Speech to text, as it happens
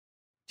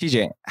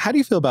TJ, how do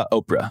you feel about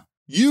Oprah?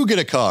 You get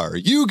a car,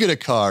 you get a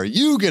car,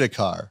 you get a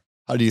car.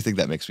 How do you think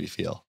that makes me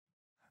feel?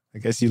 I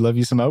guess you love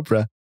you some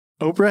Oprah.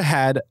 Oprah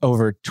had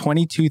over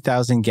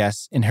 22,000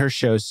 guests in her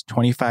show's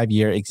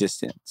 25-year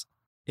existence.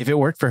 If it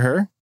worked for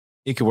her,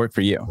 it could work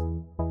for you.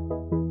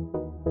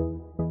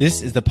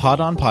 This is the Pod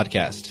On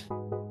Podcast.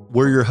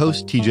 We're your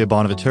hosts, TJ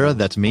Bonaventura,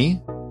 that's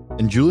me,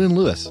 and Julian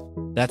Lewis.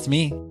 That's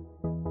me.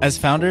 As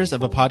founders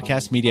of a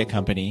podcast media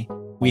company,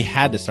 we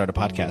had to start a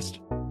podcast.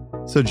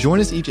 So join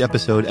us each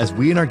episode as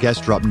we and our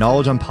guests drop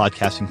knowledge on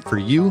podcasting for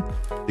you,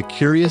 the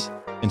curious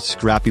and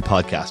scrappy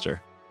podcaster.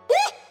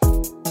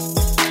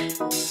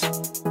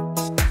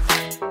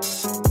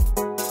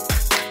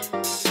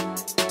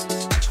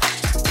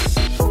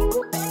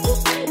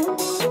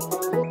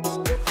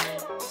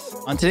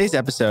 On today's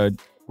episode,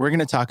 we're going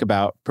to talk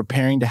about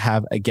preparing to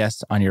have a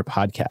guest on your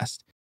podcast.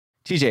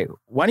 TJ,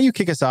 why don't you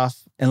kick us off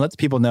and let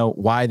people know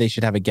why they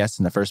should have a guest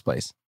in the first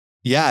place?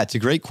 Yeah, it's a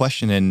great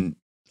question. And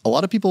a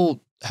lot of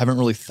people haven't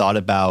really thought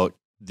about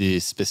the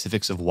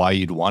specifics of why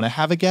you'd want to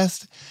have a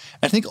guest.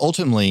 I think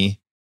ultimately,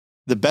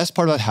 the best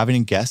part about having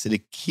a guest is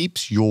it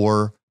keeps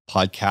your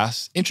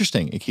podcast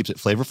interesting. It keeps it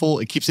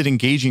flavorful. It keeps it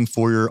engaging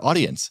for your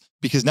audience.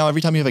 Because now every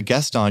time you have a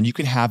guest on, you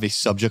can have a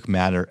subject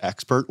matter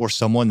expert or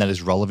someone that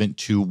is relevant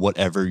to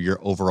whatever your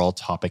overall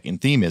topic and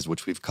theme is,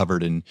 which we've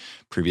covered in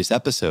previous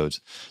episodes.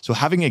 So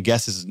having a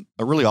guest is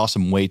a really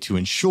awesome way to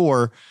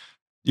ensure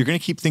you're going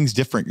to keep things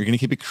different. You're going to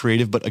keep it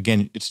creative, but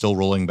again, it's still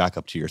rolling back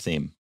up to your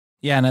theme.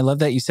 Yeah, and I love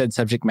that you said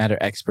subject matter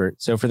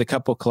expert. So for the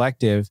Couple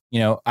Collective,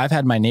 I've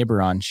had my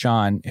neighbor on,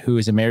 Sean, who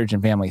is a marriage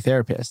and family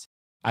therapist.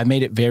 I've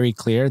made it very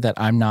clear that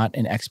I'm not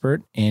an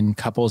expert in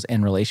couples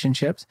and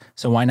relationships.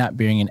 So why not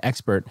bring an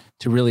expert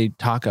to really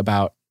talk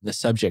about the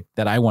subject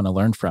that I want to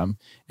learn from?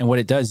 And what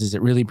it does is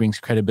it really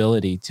brings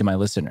credibility to my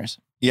listeners.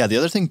 Yeah, the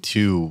other thing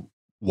too,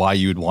 why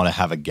you'd want to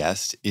have a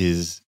guest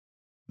is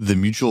the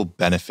mutual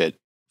benefit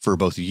for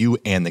both you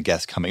and the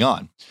guest coming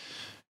on.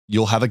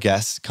 You'll have a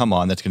guest come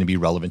on that's going to be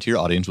relevant to your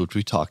audience, which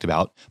we talked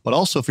about, but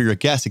also for your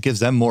guest, it gives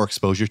them more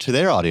exposure to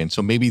their audience.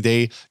 So maybe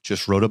they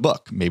just wrote a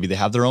book. Maybe they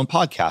have their own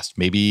podcast.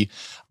 Maybe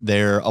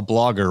they're a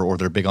blogger or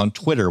they're big on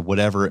Twitter,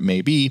 whatever it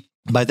may be.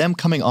 By them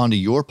coming onto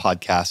your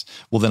podcast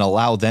will then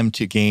allow them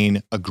to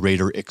gain a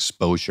greater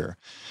exposure.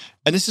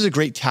 And this is a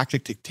great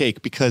tactic to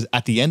take because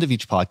at the end of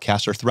each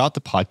podcast or throughout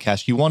the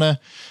podcast, you want to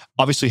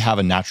obviously have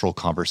a natural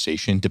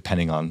conversation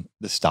depending on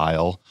the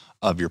style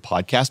of your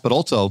podcast, but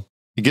also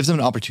it gives them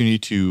an opportunity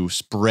to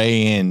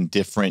spray in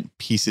different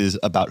pieces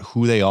about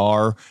who they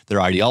are, their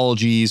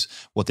ideologies,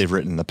 what they've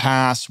written in the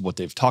past, what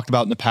they've talked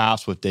about in the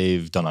past, what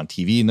they've done on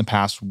TV in the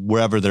past,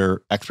 wherever their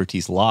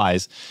expertise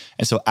lies.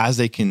 And so as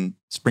they can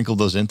sprinkle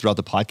those in throughout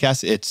the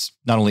podcast, it's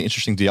not only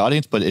interesting to the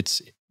audience, but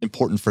it's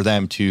important for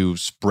them to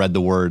spread the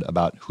word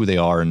about who they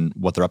are and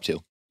what they're up to.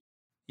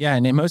 Yeah.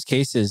 And in most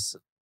cases,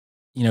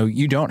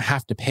 you don't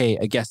have to pay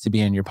a guest to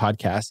be in your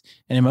podcast.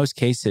 And in most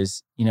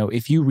cases,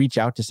 if you reach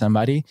out to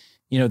somebody,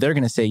 they're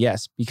going to say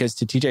yes, because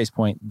to TJ's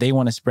point, they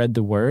want to spread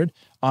the word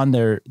on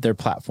their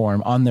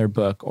platform, on their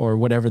book, or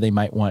whatever they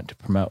might want to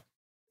promote.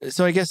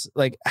 So I guess,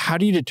 how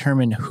do you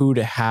determine who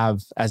to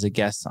have as a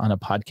guest on a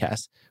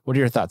podcast? What are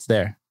your thoughts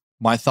there?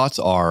 My thoughts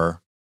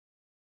are,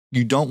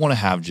 you don't want to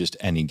have just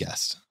any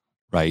guest,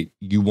 right?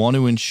 You want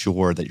to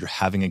ensure that you're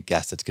having a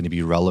guest that's going to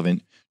be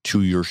relevant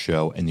to your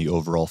show and the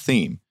overall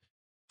theme.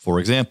 For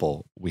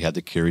example, we had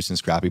the Curious and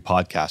Scrappy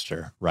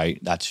podcaster, right?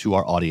 That's who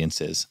our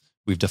audience is.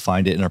 We've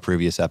defined it in our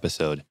previous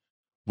episode.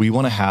 We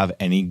want to have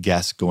any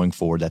guest going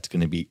forward that's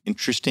going to be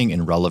interesting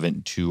and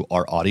relevant to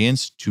our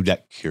audience, to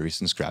that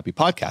Curious and Scrappy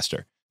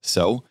podcaster.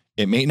 So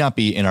it may not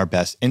be in our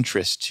best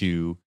interest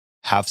to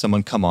have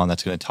someone come on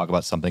that's going to talk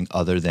about something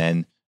other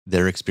than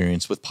their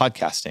experience with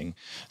podcasting.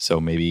 So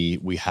maybe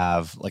we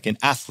have an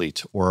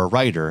athlete or a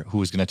writer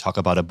who is going to talk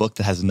about a book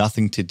that has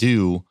nothing to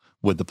do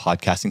with the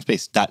podcasting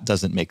space. That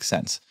doesn't make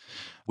sense.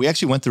 We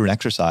actually went through an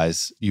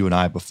exercise, you and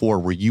I, before,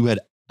 where you had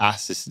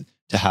asked us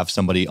to have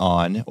somebody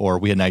on, or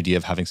we had an idea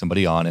of having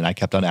somebody on, and I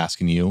kept on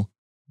asking you,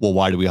 well,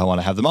 why do we want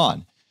to have them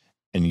on?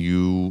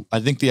 And I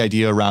think the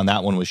idea around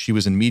that one was she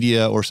was in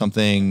media or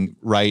something,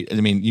 right?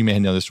 I mean, you may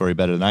know the story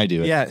better than I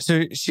do. Yeah,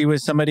 so she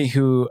was somebody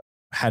who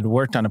had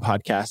worked on a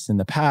podcast in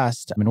the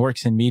past,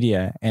 works in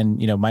media. And,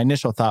 my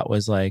initial thought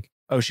was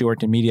she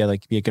worked in media,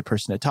 be a good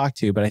person to talk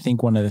to. But I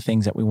think one of the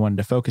things that we wanted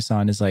to focus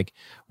on is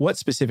what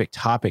specific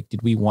topic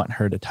did we want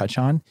her to touch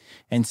on?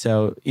 And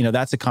so,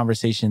 that's a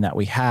conversation that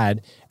we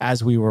had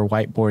as we were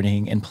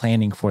whiteboarding and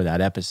planning for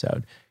that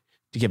episode,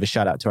 to give a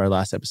shout out to our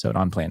last episode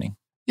on planning.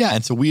 Yeah.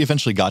 And so we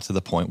eventually got to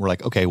the point where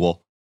okay,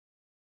 well,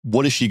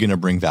 what is she going to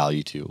bring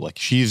value to?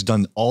 She's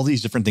done all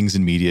these different things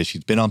in media.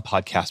 She's been on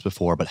podcasts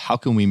before, but how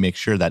can we make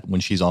sure that when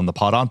she's on the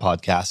Pod On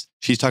podcast,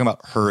 she's talking about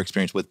her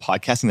experience with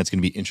podcasting that's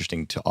going to be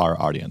interesting to our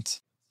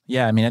audience?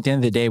 Yeah. I mean, at the end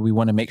of the day, we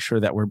want to make sure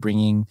that we're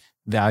bringing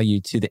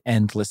value to the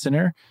end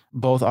listener,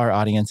 both our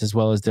audience as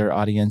well as their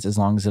audience, as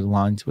long as it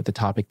aligns with the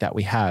topic that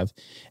we have.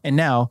 And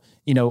now,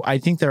 I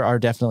think there are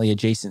definitely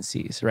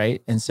adjacencies,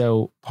 right? And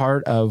so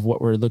part of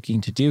what we're looking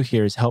to do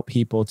here is help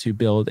people to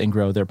build and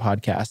grow their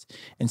podcast.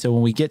 And so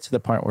when we get to the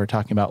part where we're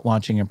talking about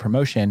launching and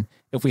promotion,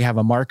 if we have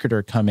a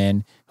marketer come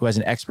in who has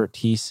an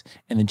expertise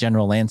in the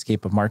general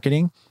landscape of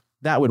marketing,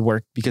 that would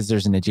work because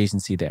there's an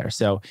adjacency there.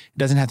 So it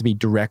doesn't have to be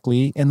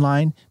directly in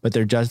line, but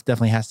there just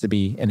definitely has to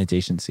be an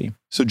adjacency.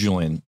 So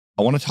Julian,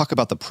 I want to talk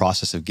about the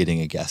process of getting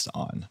a guest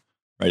on,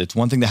 right? It's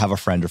one thing to have a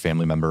friend or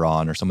family member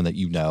on or someone that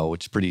you know.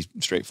 It's pretty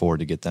straightforward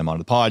to get them on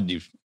the pod.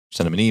 You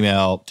send them an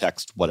email,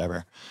 text,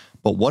 whatever.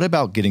 But what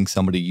about getting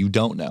somebody you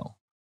don't know?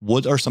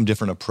 What are some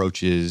different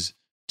approaches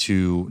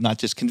to not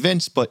just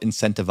convince, but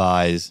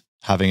incentivize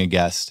having a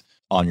guest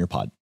on your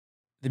pod?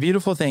 The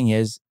beautiful thing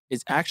is,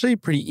 it's actually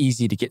pretty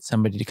easy to get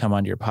somebody to come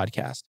onto your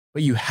podcast,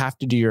 but you have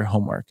to do your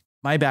homework.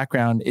 My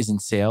background is in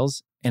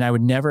sales, and I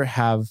would never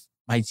have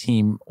my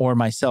team or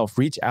myself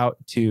reach out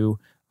to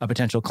a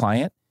potential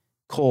client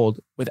cold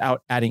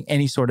without adding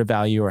any sort of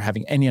value or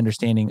having any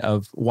understanding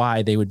of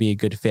why they would be a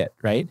good fit,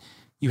 right?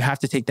 You have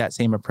to take that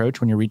same approach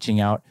when you're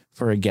reaching out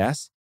for a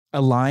guest.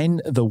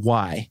 Align the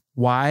why.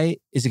 Why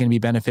is it going to be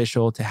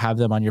beneficial to have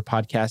them on your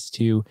podcast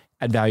to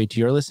add value to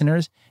your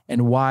listeners?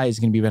 And why is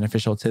it going to be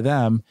beneficial to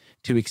them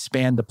to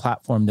expand the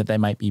platform that they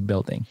might be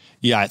building?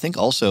 Yeah, I think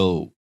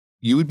also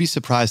you would be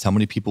surprised how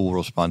many people will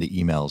respond to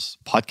emails.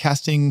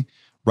 Podcasting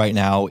right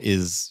now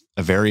is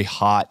a very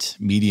hot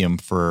medium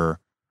for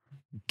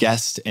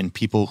guests and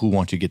people who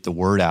want to get the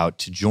word out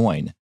to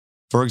join.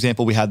 For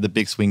example, we had the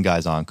Big Swing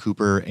guys on,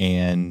 Cooper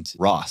and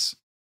Ross.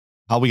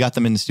 How we got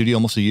them in the studio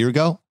almost a year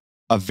ago?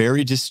 A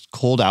very just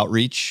cold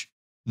outreach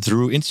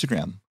through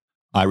Instagram.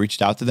 I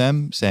reached out to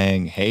them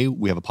saying, hey,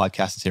 we have a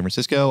podcast in San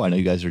Francisco. I know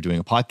you guys are doing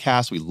a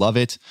podcast. We love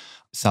it.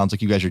 Sounds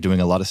like you guys are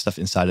doing a lot of stuff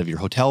inside of your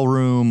hotel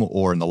room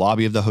or in the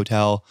lobby of the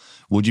hotel.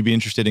 Would you be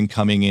interested in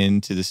coming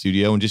into the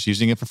studio and just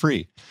using it for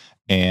free?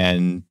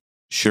 And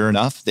sure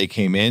enough, they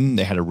came in.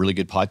 They had a really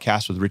good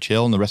podcast with Rich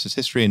Hill, and the rest is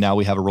history. And now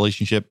we have a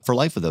relationship for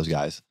life with those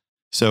guys.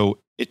 So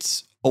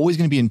it's always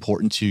going to be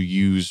important to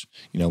use,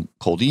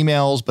 cold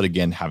emails, but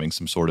again, having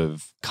some sort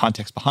of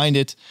context behind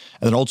it.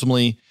 And then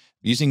ultimately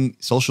using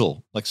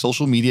social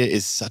media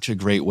is such a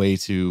great way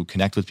to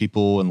connect with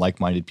people and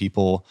like-minded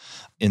people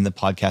in the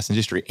podcast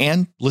industry,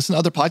 and listen to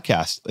other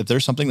podcasts. If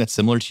there's something that's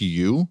similar to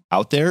you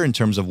out there in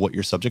terms of what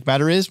your subject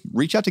matter is,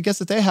 reach out to guests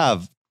that they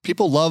have.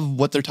 People love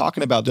what they're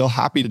talking about. They're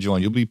happy to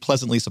join. You'll be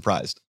pleasantly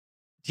surprised.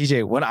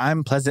 TJ, what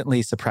I'm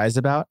pleasantly surprised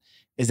about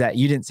is that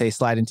you didn't say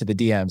slide into the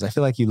DMs. I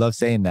feel like you love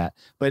saying that.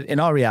 But in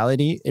all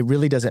reality, it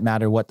really doesn't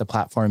matter what the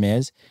platform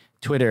is.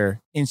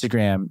 Twitter,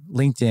 Instagram,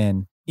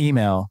 LinkedIn,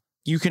 email.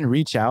 You can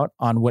reach out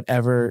on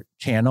whatever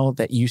channel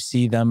that you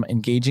see them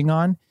engaging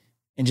on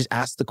and just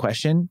ask the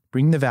question,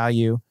 bring the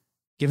value,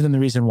 give them the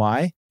reason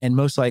why, and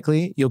most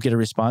likely you'll get a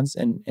response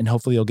and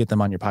hopefully you'll get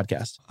them on your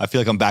podcast. I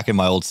feel like I'm back in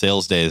my old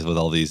sales days with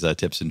all these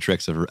tips and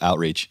tricks of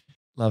outreach.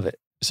 Love it.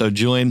 So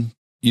Julian,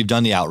 you've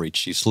done the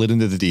outreach. You slid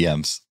into the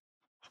DMs.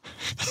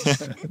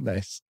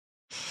 Nice.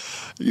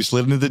 You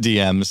slid into the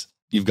DMs.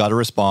 You've got a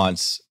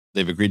response.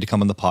 They've agreed to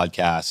come on the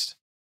podcast.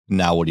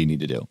 Now what do you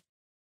need to do?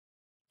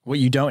 What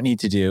you don't need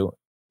to do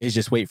is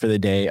just wait for the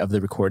day of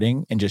the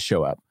recording and just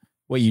show up.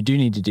 What you do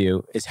need to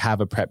do is have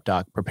a prep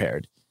doc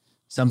prepared,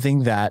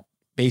 something that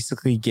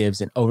basically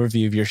gives an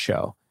overview of your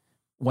show.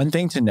 One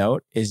thing to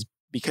note is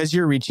because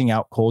you're reaching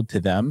out cold to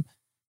them,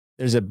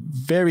 there's a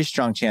very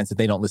strong chance that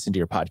they don't listen to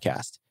your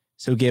podcast.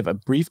 So give a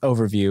brief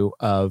overview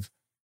of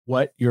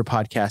what your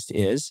podcast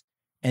is,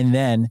 and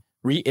then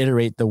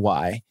reiterate the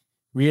why.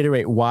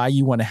 Reiterate why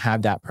you want to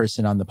have that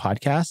person on the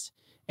podcast.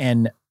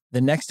 And the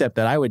next step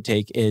that I would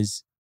take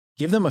is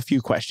give them a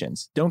few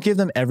questions. Don't give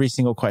them every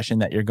single question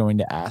that you're going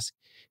to ask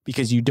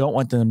because you don't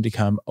want them to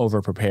come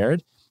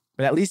over-prepared,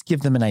 but at least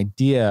give them an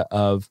idea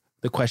of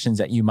the questions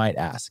that you might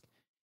ask.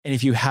 And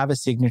if you have a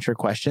signature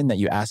question that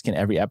you ask in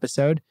every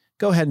episode,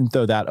 go ahead and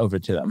throw that over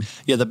to them.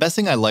 Yeah, the best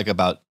thing I like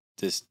about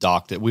this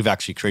doc that we've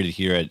actually created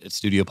here at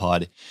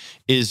StudioPod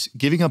is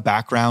giving a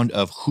background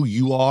of who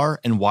you are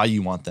and why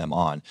you want them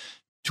on.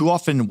 Too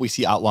often we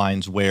see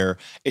outlines where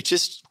it's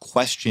just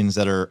questions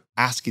that are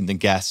asking the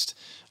guest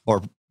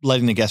or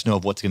letting the guest know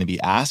of what's going to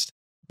be asked.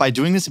 By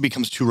doing this, it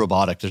becomes too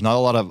robotic. There's not a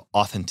lot of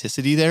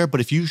authenticity there.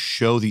 But if you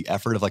show the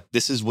effort of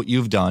this is what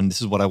you've done, this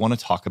is what I want to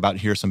talk about,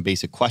 here are some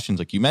basic questions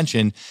like you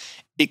mentioned,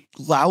 it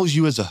allows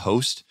you as a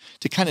host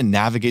to kind of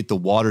navigate the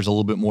waters a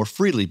little bit more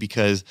freely,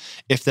 because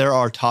if there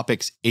are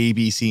topics A,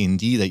 B, C, and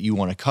D that you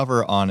want to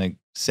cover on a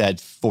said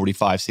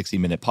 45,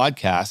 60-minute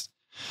podcast,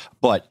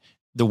 but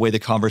the way the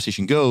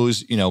conversation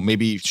goes,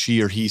 maybe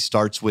she or he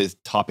starts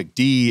with topic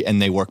D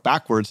and they work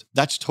backwards,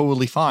 that's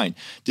totally fine.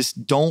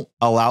 Just don't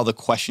allow the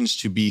questions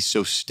to be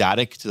so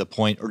static to the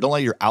point, or don't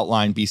let your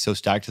outline be so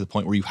static to the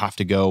point where you have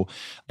to go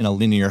in a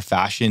linear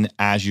fashion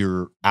as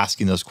you're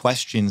asking those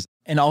questions.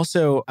 And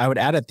also, I would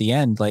add at the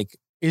end,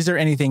 is there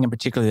anything in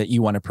particular that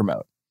you want to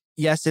promote?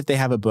 Yes, if they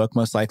have a book,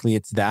 most likely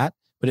it's that.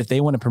 But if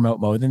they want to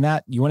promote more than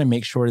that, you want to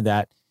make sure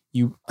that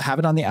you have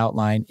it on the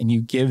outline and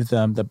you give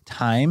them the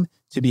time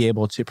to be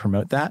able to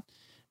promote that.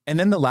 And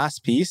then the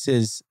last piece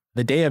is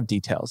the day of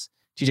details.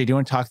 TJ, do you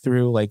want to talk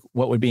through like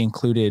what would be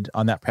included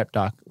on that prep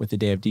doc with the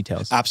day of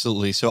details?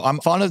 Absolutely. So I'm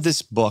fond of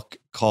this book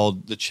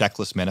called The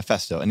Checklist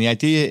Manifesto. And the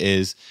idea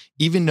is,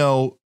 even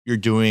though you're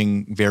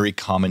doing very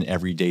common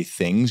everyday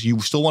things, you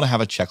still want to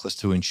have a checklist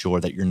to ensure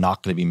that you're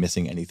not going to be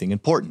missing anything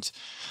important.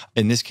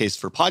 In this case,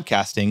 for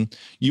podcasting,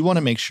 you want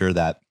to make sure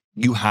that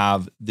you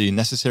have the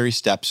necessary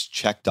steps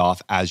checked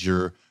off as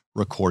you're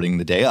recording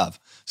the day of.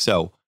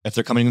 So if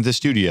they're coming into the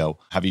studio,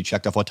 have you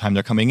checked off what time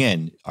they're coming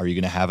in? Are you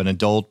going to have an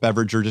adult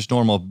beverage or just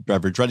normal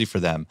beverage ready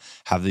for them?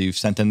 Have you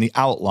sent them the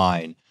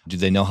outline? Do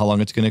they know how long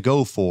it's going to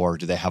go for?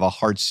 Do they have a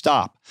hard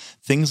stop?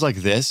 Things like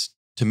this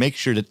to make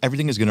sure that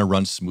everything is going to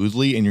run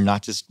smoothly and you're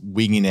not just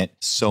winging it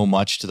so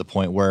much to the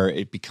point where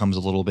it becomes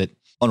a little bit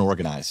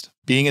unorganized.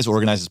 Being as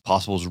organized as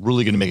possible is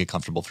really going to make it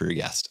comfortable for your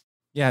guest.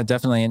 Yeah,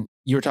 definitely. And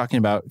you were talking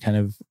about kind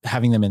of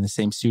having them in the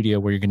same studio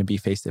where you're going to be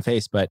face to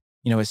face. But,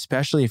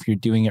 especially if you're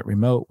doing it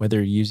remote, whether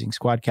you're using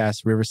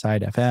Squadcast,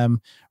 Riverside FM,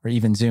 or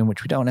even Zoom,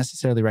 which we don't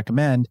necessarily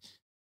recommend,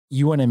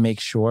 you want to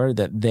make sure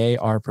that they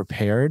are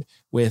prepared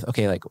with,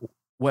 okay, like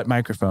what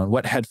microphone,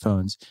 what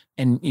headphones.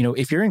 And,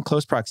 if you're in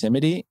close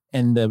proximity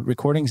and the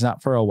recording's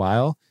not for a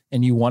while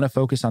and you want to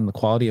focus on the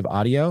quality of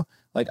audio,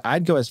 like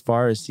I'd go as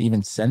far as to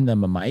even send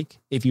them a mic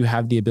if you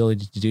have the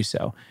ability to do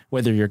so,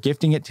 whether you're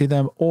gifting it to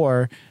them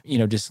or,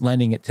 just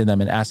lending it to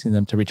them and asking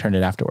them to return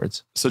it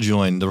afterwards. So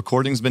Julian, the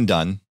recording's been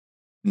done.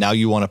 Now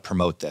you want to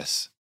promote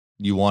this.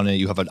 You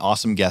have an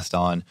awesome guest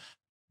on.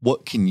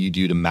 What can you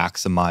do to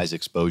maximize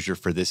exposure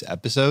for this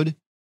episode?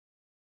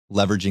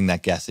 Leveraging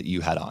that guest that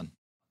you had on.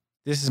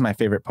 This is my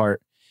favorite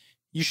part.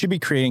 You should be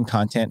creating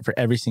content for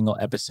every single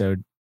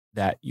episode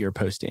that you're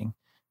posting.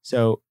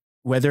 So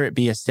whether it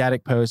be a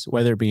static post,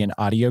 whether it be an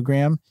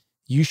audiogram,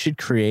 you should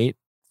create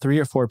 3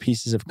 or 4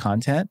 pieces of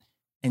content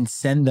and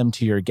send them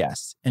to your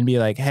guests and be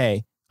like,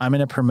 hey, I'm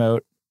going to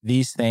promote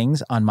these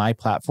things on my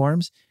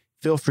platforms.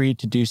 Feel free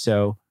to do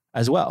so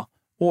as well.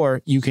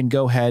 Or you can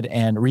go ahead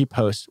and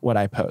repost what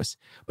I post.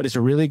 But it's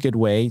a really good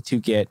way to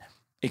get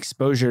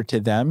exposure to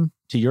them,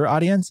 to your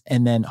audience,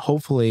 and then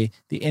hopefully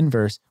the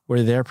inverse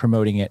where they're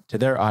promoting it to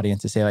their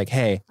audience to say like,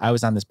 hey, I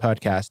was on this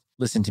podcast,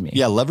 listen to me.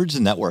 Yeah, leverage the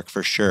network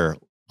for sure.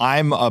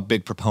 I'm a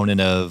big proponent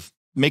of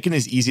making it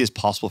as easy as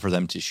possible for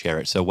them to share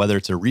it. So whether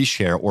it's a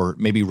reshare or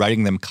maybe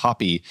writing them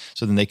copy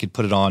so then they could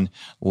put it on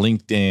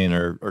LinkedIn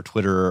or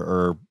Twitter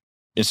or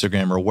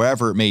Instagram or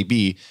wherever it may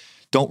be,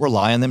 don't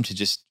rely on them to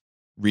just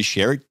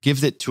reshare it.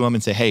 Give it to them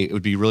and say, hey, it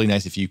would be really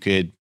nice if you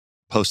could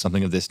post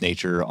something of this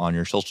nature on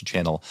your social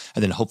channel.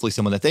 And then hopefully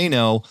someone that they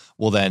know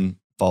will then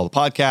follow the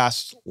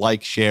podcast,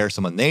 like, share.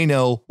 Someone they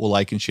know will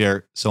like and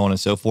share, so on and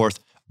so forth.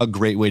 A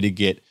great way to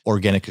get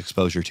organic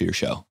exposure to your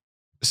show.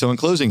 So in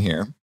closing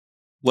here,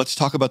 let's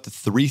talk about the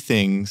 3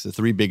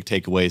 big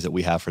takeaways that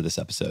we have for this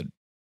episode.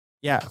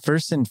 Yeah.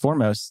 First and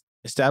foremost,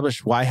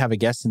 establish why have a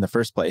guest in the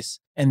first place.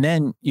 And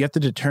then you have to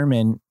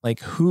determine like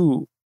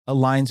who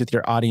aligns with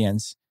your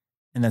audience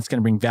and that's going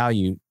to bring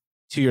value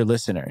to your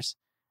listeners.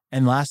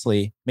 And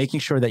lastly,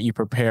 making sure that you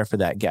prepare for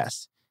that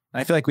guest. And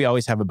I feel like we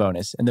always have a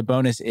bonus. And the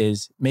bonus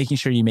is making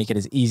sure you make it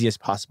as easy as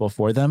possible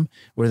for them,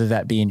 whether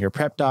that be in your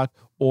prep doc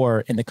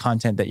or in the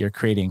content that you're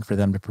creating for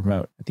them to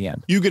promote at the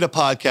end. You get a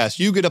podcast,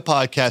 you get a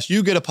podcast,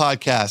 you get a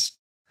podcast.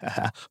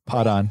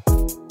 Pod on.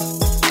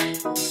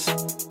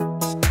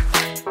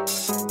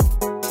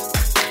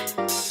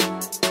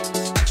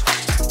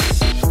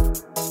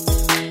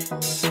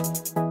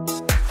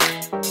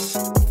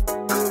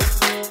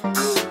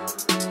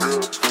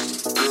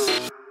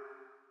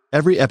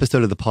 Every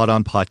episode of the Pod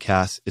On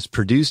podcast is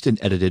produced and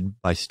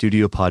edited by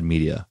Studio Pod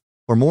Media.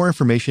 For more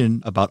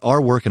information about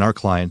our work and our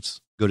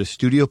clients, go to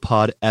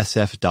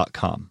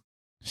studiopodsf.com.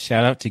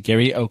 Shout out to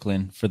Gary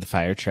Oakland for the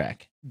fire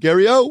track.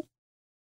 Gary O.